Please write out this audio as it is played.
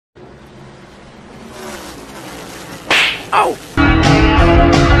Oh!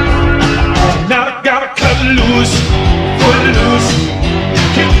 Now I gotta cut loose, put loose,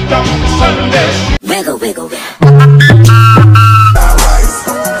 kick off the Sunday. Wiggle, wiggle, wiggle.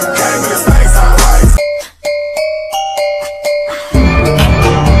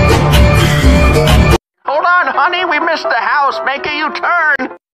 Hold on, honey, we missed the house. Make a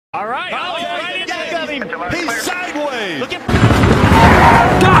U-turn. All right. Oh, got him. He's sideways. Look at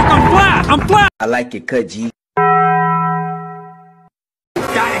Doc, I'm flat. I'm flat. I like your cut, G.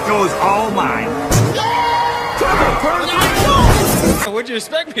 Guy goes all mine. What'd you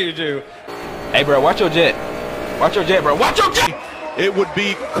expect me to do? Hey, bro, watch your jet. Watch your jet, bro. Watch your jet. It would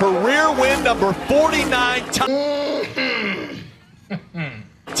be career win number 49,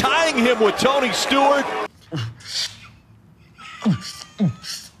 tying him with Tony Stewart.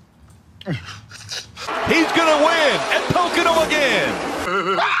 He's gonna win at Pocono again.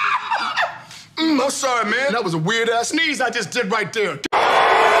 I'm sorry, man. That was a weird-ass sneeze I just did right there.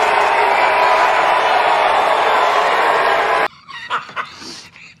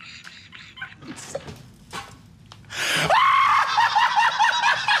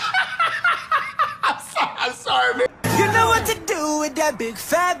 I'm sorry, man. You know what to do with that big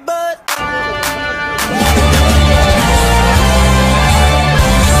fat butt.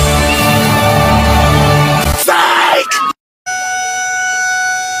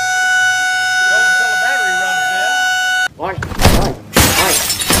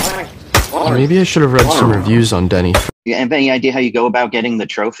 Maybe I should have read some reviews on Denny. You have any idea how you go about getting the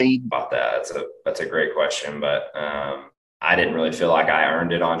trophy? About that, that's a great question, but I didn't really feel like I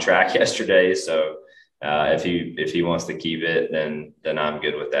earned it on track yesterday. So if he wants to keep it, then I'm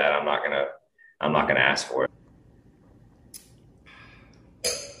good with that. I'm not gonna ask for it.